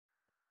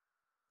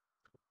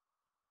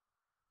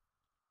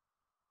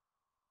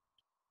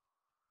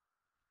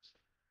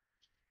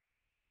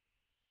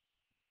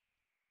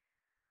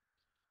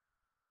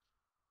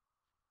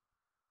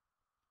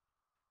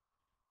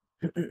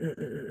You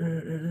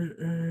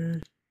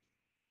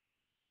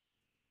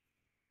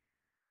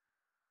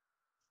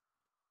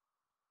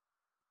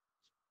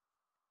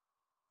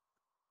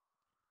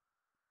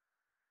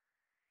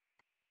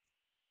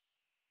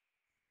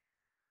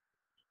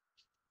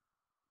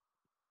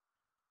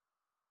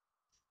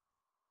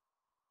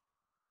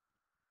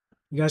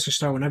guys can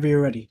start whenever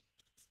you're ready.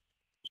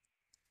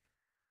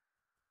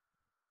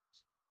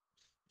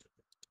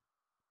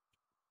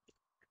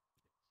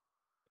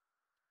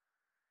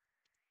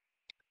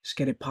 Let's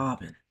get it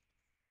popping.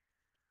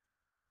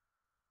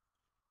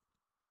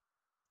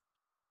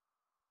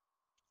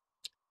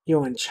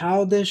 Yo, and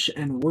Childish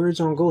and Words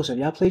on Ghost, have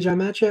y'all played your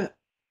match yet?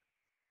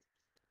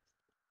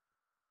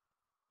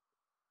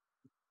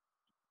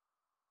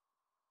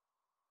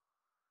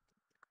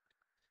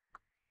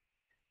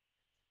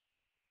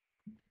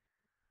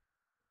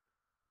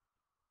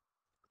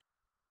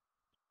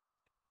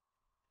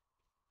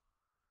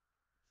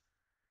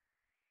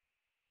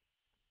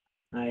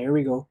 Alright, here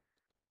we go.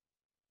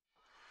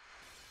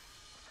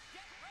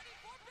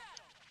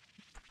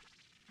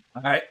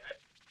 Alright.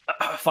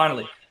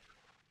 Finally.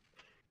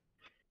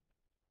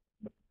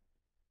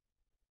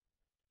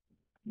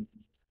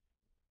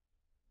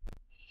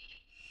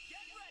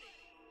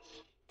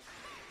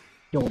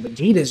 Yo,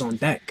 Vegeta's on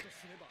deck.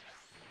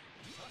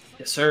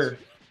 Yes, sir.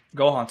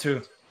 Gohan,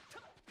 too.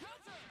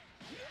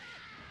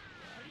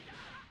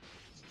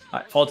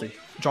 Alright, Faulty.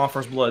 Drawing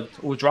first blood.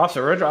 Ooh, drops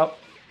a red drop.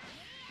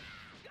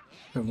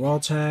 The raw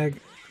tag.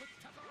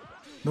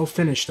 No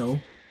finish, though.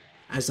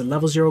 As the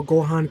level 0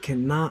 Gohan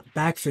cannot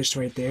backfist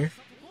right there.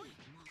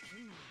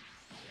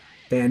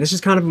 Damn, this is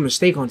kind of a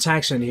mistake on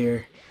Taxon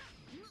here.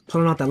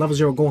 Pulling out that level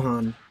 0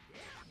 Gohan.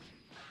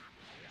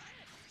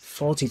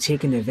 Faulty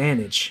taking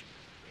advantage.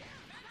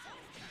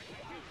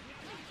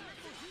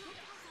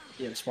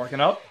 Yeah, sparking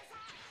up.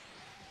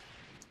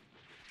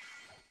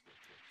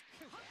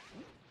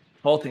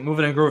 Faulty,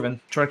 moving and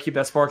grooving. Trying to keep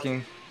that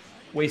sparking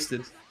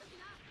wasted.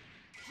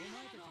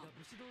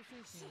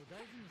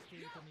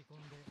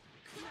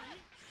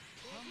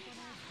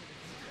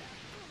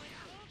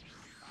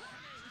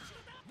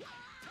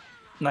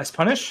 Nice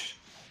punish.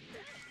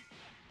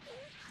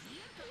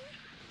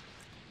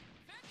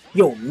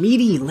 Yo,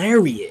 meaty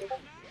lariat.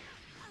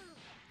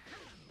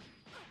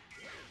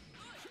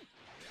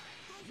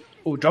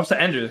 Oh, drops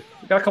to Ender.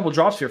 We got a couple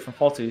drops here from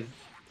Faulty.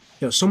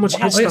 Yo, so much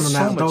hit stun on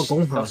that dog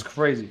Gohan. That was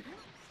crazy.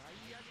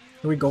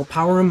 Here we go.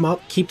 Power him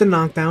up. Keep the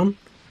knockdown.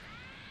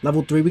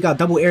 Level 3. We got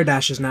double air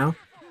dashes now.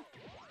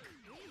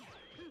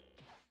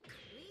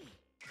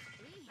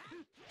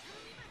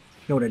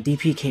 Yo, the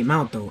DP came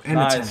out though. And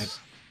nice. attack.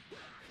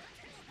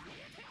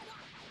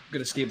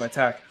 Good escape by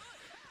Tack.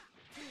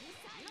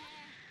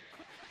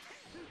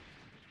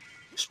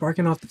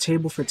 Sparking off the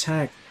table for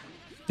Tack.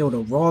 Yo, the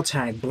raw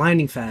tag.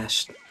 Blinding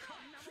fast.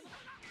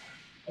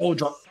 Oh,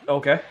 drop.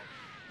 Okay.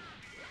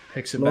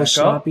 Picks it Low back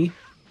sloppy.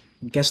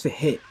 up. Gets the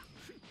hit.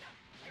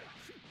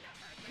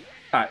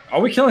 Alright,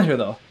 are we killing here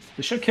though?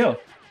 We should kill.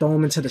 Throw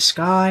him into the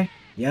sky.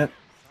 Yep.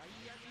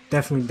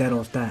 Definitely dead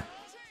off that.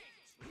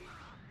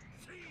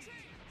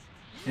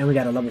 And we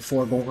got a level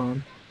 4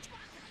 Gohan.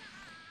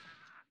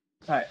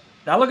 Alright,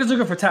 that look is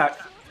looking for Tack.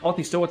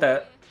 Faulty still with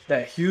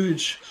that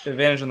huge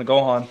advantage on the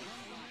Gohan.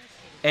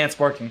 And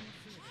sparking.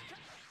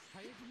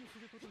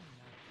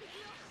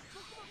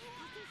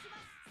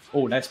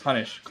 Oh, nice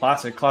punish.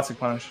 Classic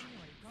punish.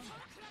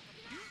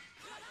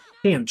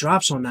 Damn,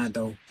 drops on that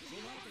though.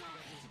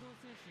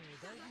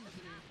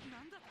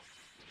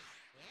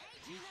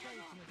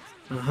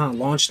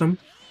 Launched him.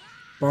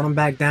 Brought him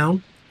back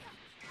down.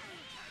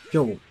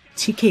 Yo,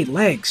 TK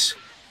legs.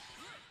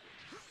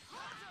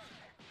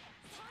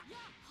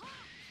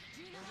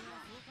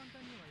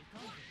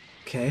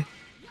 Okay.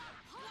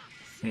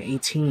 At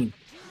 18.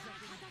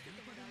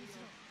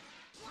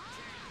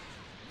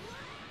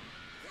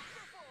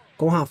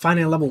 Gohan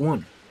finally at level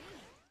 1.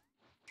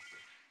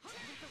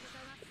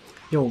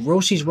 Yo,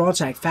 Roshi's raw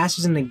attack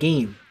fastest in the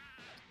game.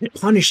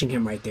 Punishing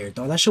him right there,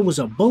 though. That shit was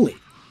a bullet.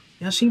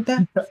 Y'all seen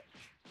that?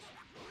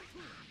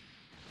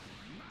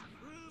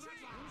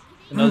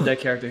 Another dead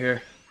character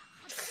here.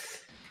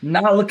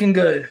 Not looking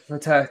good for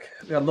Tack.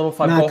 We got level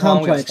 5 Gohan,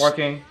 complex. we got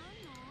sparking.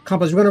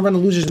 Complex, we're gonna run the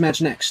losers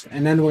match next,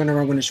 and then we're gonna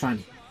run winners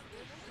final.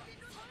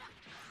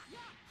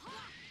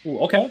 Ooh,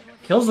 okay.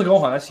 Kills the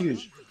Gohan, that's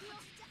huge.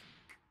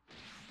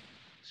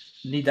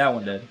 Need that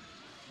one dead.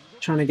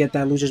 Trying to get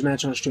that losers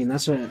match on stream.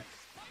 That's a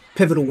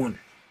pivotal one.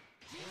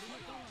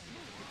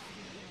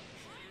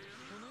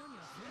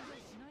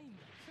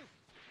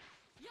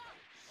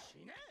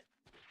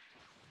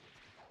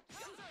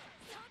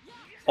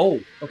 Oh,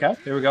 okay.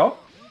 Here we go.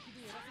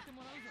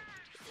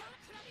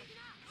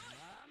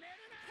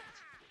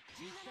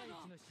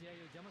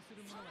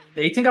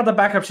 The 18 got the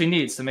backup she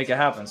needs to make it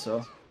happen,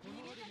 so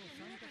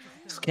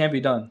this can't be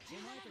done.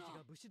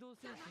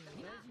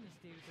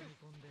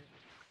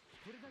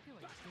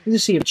 You can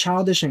see if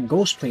Childish and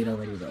Ghost played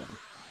already though.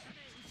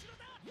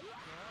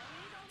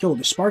 Yo,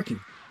 the sparking.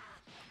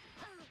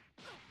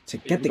 To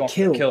get the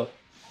kill.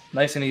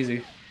 Nice and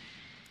easy.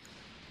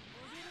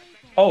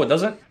 Oh, it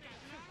doesn't?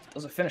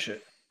 Doesn't finish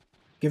it.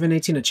 Giving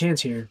 18 a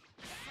chance here.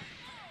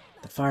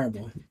 The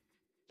fireball.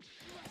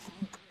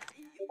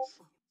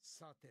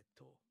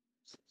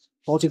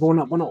 Faulty going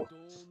up 1-0.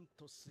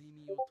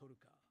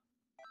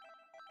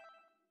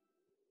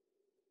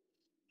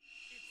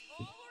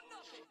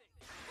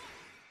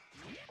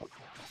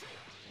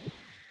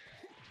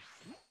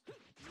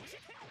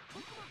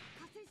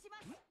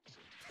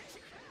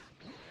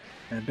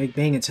 That big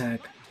bang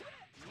attack.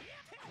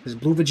 This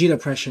blue Vegeta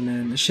pressure,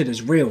 man. This shit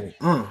is real.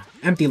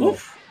 Empty low.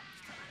 Oof.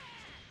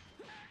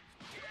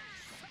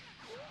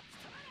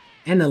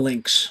 And the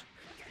links.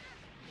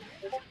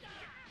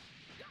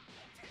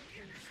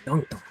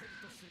 Dunked him.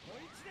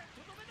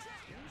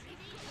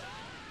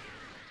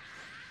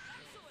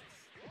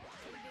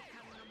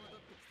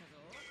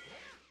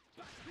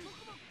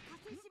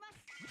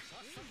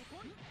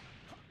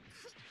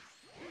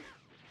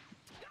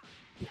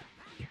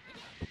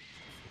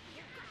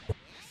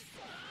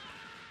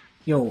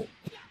 Yo,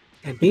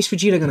 and base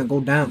Vegeta gonna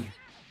go down.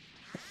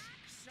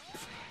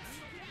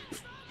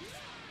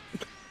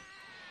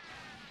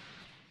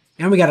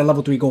 And we got a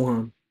level 3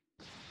 Gohan.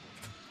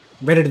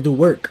 Ready to do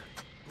work.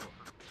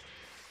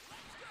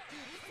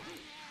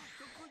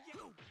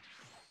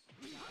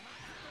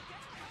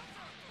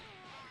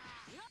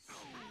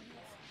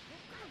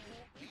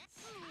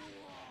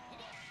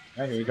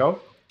 Alright, here you go.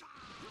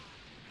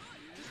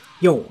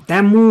 Yo,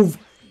 that move,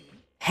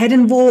 head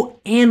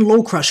involt and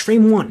low crush,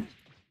 frame 1.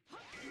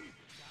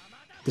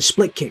 The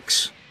split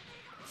kicks.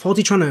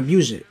 Faulty trying to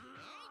abuse it.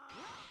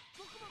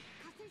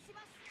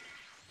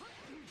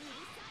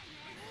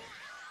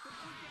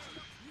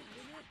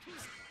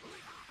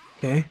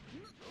 Okay.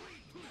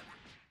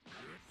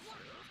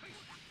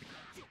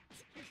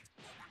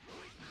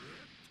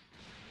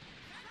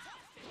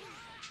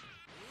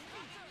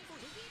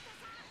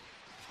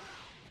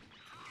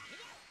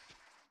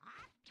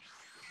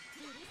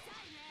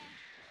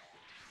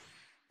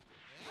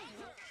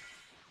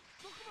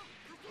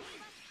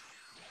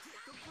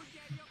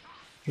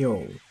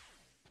 Yo.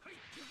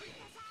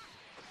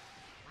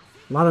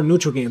 A lot of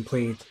neutral game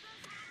played.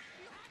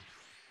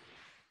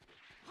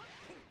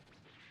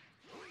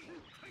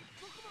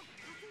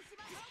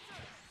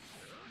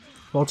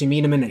 Faulty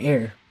meet him in the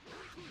air.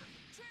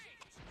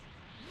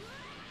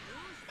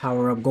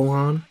 Power up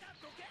Gohan.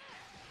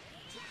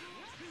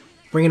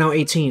 Bringing out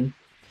 18.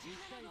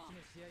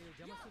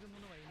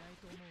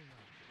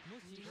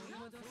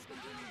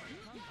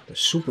 The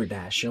super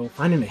dash, yo.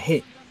 Finding a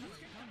hit.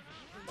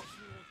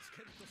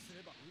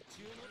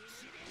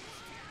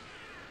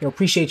 Yo,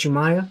 appreciate you,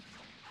 Maya.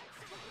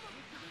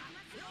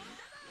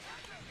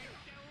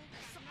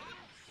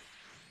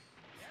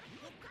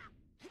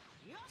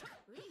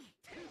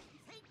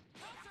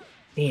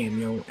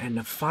 Damn, yo. And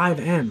the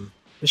 5M.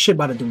 This shit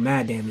about to do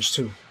mad damage,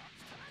 too.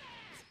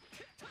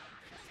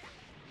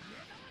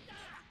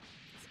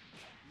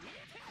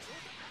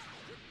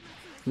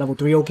 Level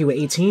 3 Oki with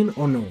 18?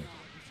 Oh, no.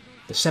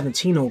 The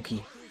 17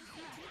 Oki.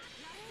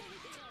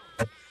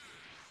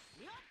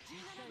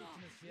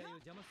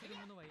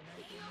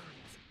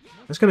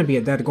 That's gonna be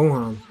a dead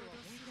Gohan.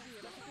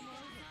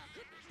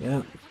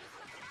 Yeah.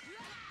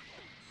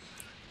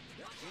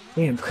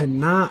 Damn, could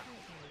not...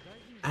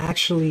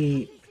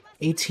 Actually,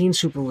 18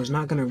 Super was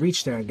not gonna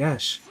reach there, I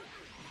guess.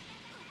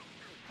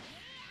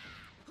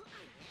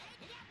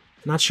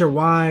 Not sure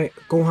why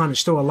Gohan is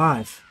still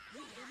alive.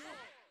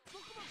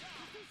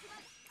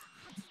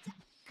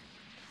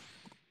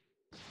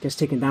 Gets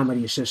taken down by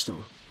the assist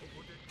though.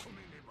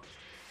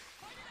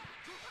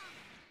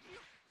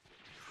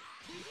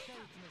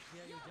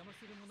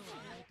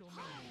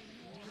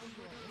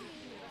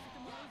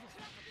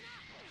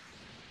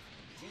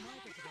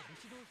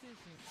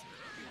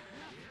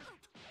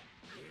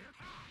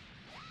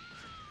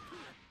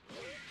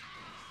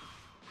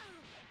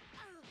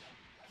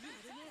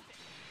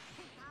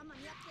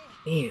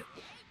 Damn.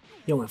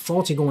 Yo, and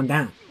Faulty going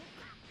down.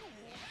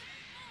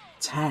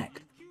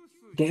 Attack.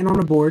 Getting on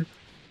the board.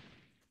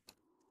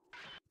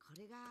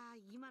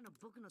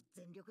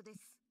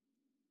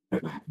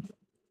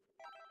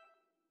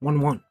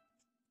 1-1.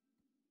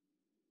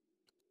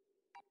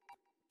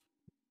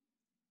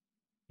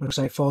 Looks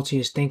like Faulty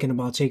is thinking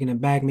about taking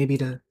it back, maybe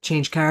to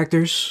change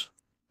characters.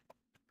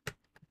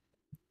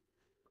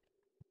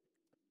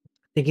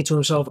 Thinking to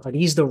himself, are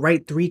these the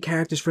right 3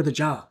 characters for the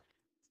job?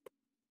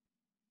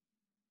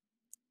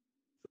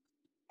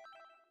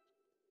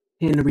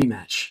 In the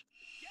rematch.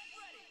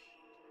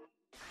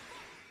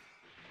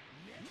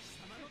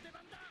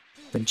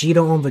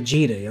 Vegito on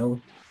Vegeta, yo.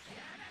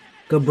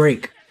 Good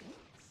break.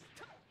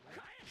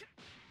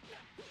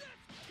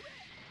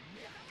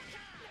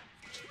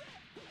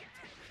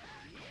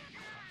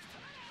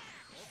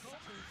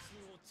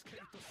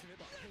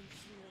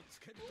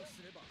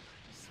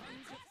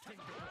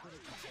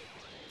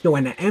 Yo,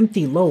 and the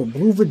empty low,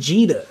 blue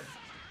Vegeta.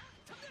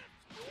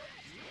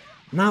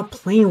 Not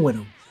playing with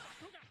him.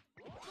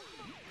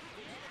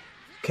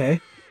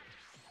 Okay.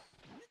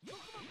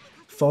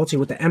 Faulty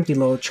with the empty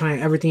low,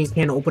 trying everything he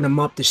can to open him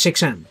up to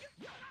 6M.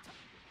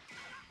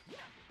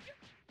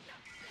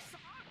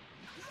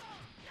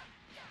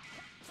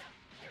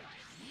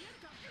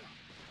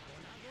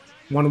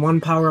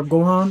 1-1 power up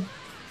Gohan.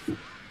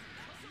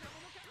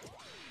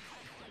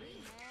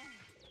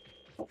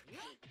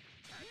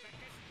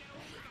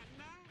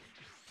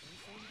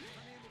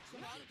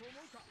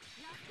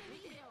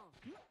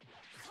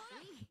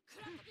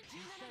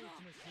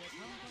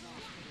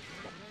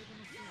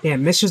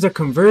 Damn, misses the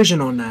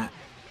conversion on that.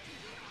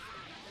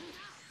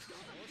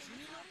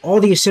 All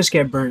the assists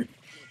get burnt.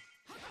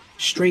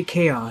 Straight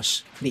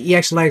chaos. The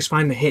EX legs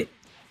find the hit.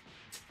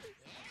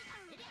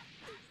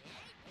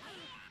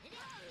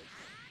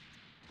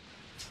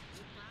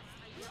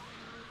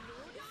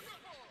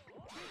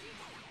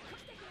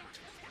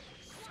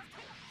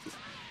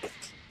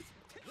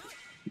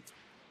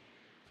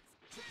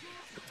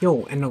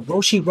 Yo, and the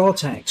Roshi raw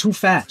tag, too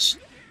fast.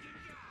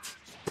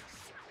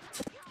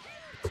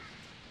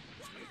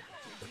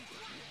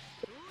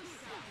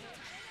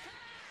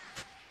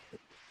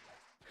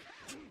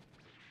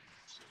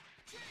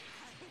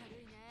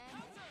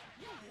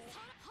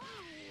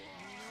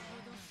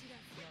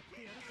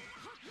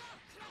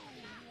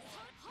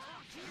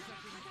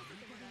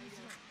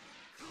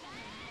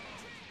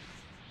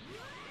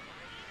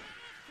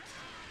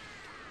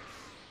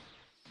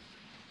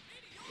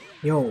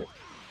 Yo.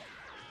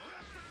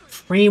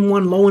 Frame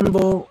 1 low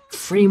involve,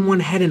 frame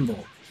 1 head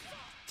involve.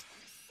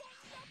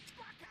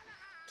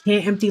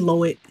 Can't empty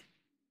low it,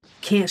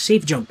 can't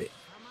safe jump it.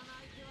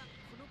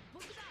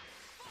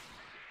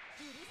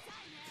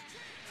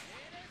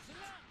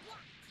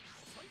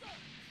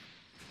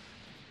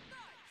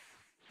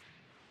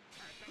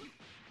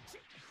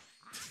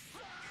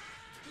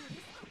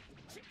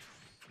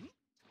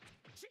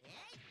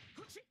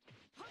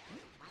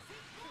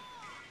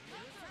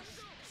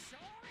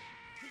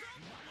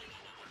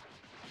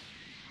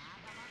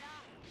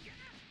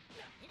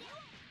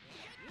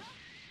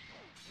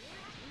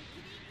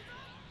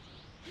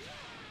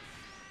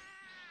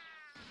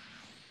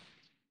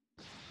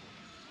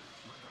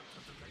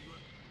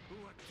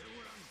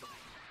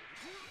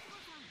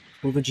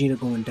 Vegitto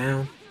going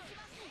down.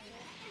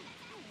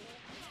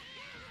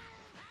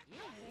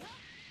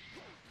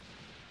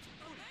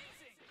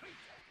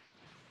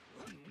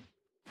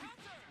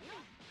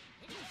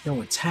 Yo,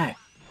 attack.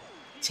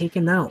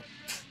 Taken out.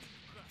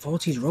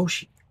 Faulty's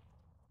Roshi.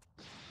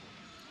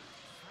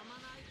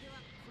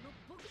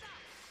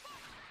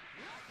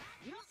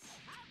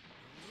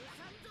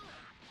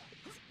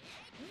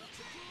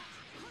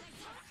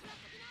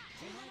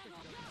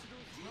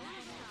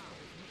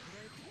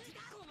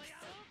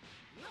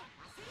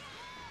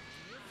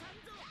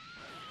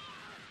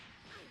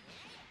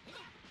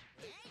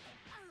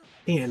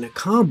 And a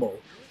combo.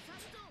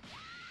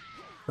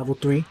 Level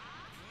 3.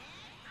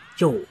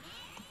 Yo,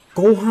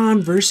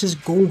 Gohan versus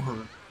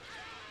Gohan.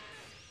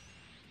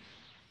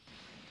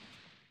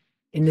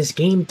 In this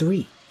game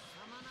 3.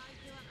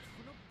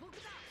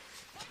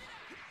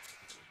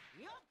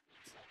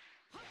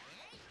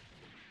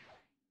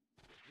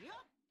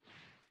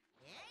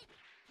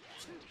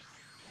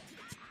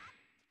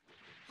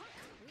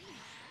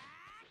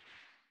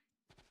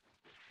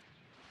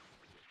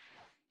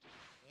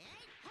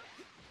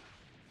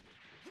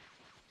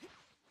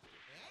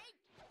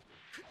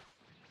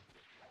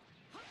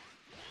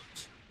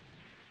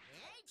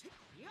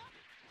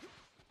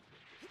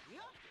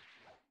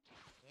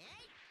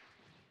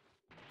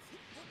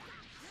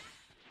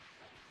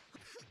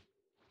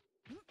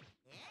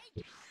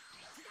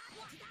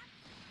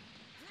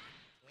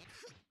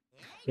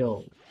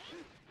 Yo.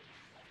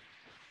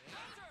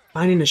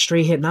 Finding a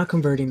straight hit, not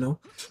converting though.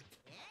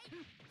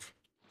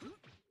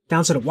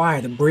 Down to the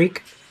wire, the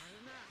break.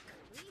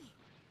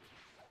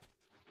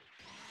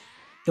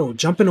 Yo,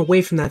 jumping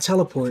away from that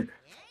teleport.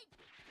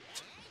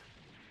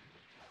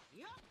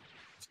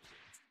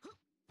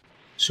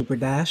 Super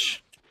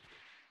dash.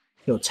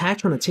 Yo, Tack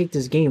trying to take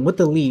this game with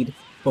the lead,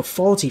 but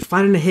Faulty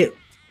finding a hit.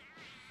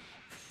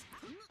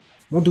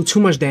 Won't do too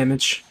much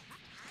damage.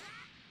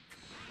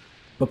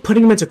 But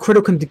putting him into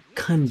critical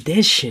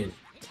condition.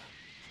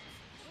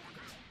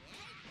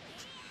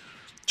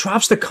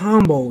 Drops the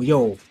combo.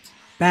 Yo,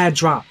 bad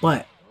drop,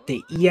 but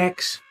the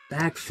EX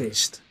back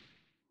fist.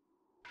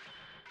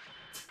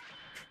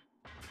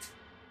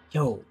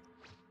 Yo.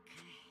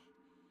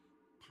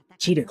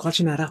 Cheetah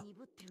clutching that up.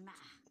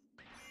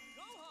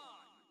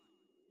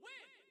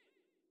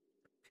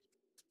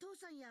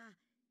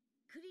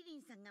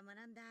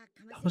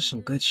 That was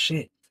some good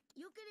shit.